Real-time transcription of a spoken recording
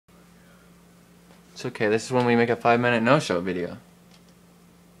It's okay, this is when we make a 5-minute no-show video.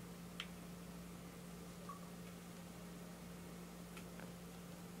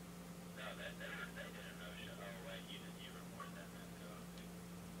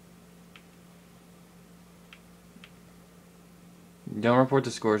 Don't report the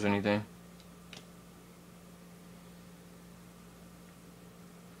scores or anything.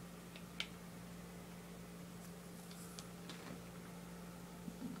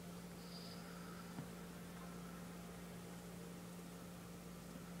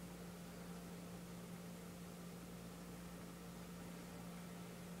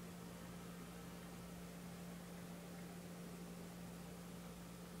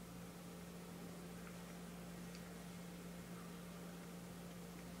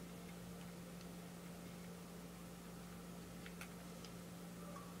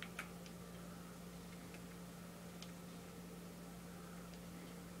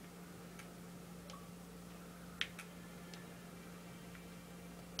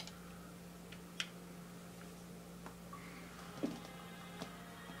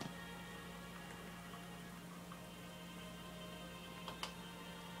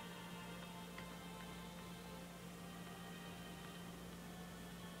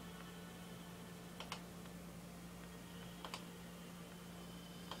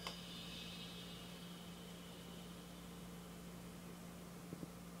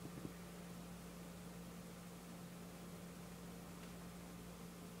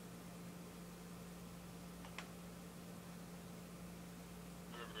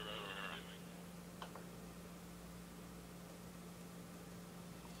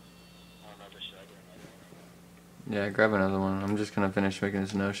 Yeah, grab another one. I'm just gonna finish making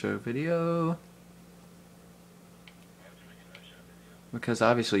this no-show video. Because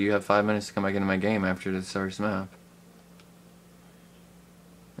obviously you have 5 minutes to come back into my game after this first map.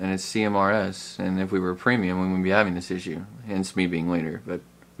 And it's CMRS, and if we were premium, we wouldn't be having this issue. Hence me being later, but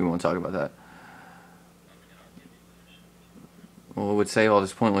we won't talk about that. Well, it would save all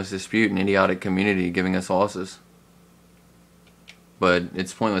this pointless dispute and idiotic community giving us losses. But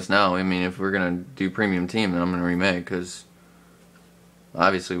it's pointless now. I mean, if we're going to do premium team, then I'm going to remake, because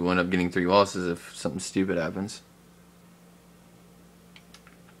obviously we'll end up getting 3 losses if something stupid happens.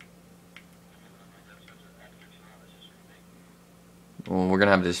 Well, we're going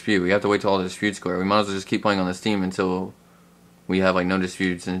to have a dispute. We have to wait till all the disputes clear. We might as well just keep playing on this team until we have like no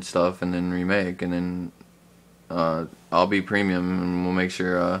disputes and stuff, and then remake, and then I'll be premium, and we'll make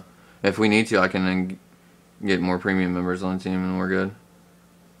sure if we need to, I can get more premium members on the team, and we're good.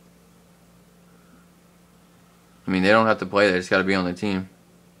 I mean, they don't have to play, they just gotta be on the team.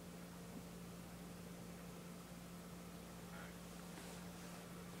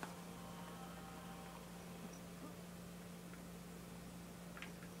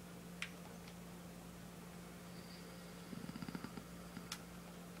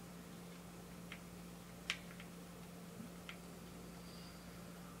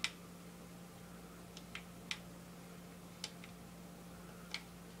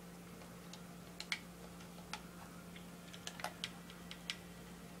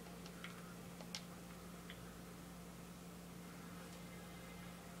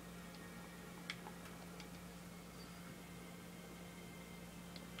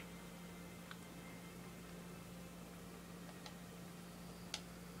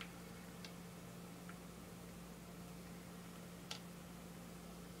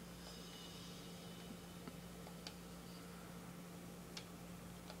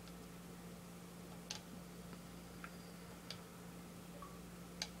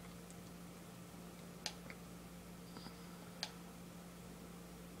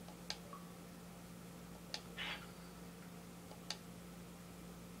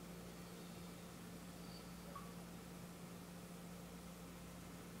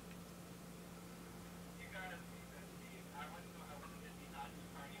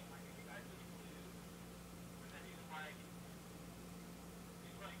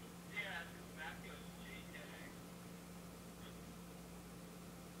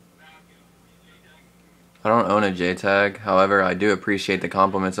 I don't own a JTAG, however, I do appreciate the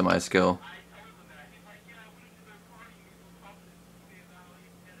compliments of my skill.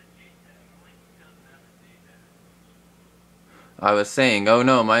 I was saying, oh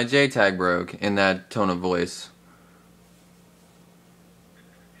no, my JTAG broke, in that tone of voice.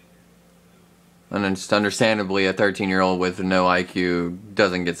 And it's understandably a 13-year-old with no IQ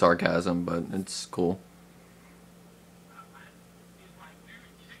doesn't get sarcasm, but it's cool.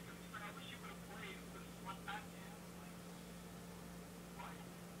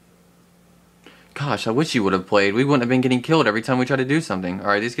 Gosh, I wish you would have played. We wouldn't have been getting killed every time we tried to do something.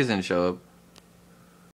 Alright, these kids didn't show up.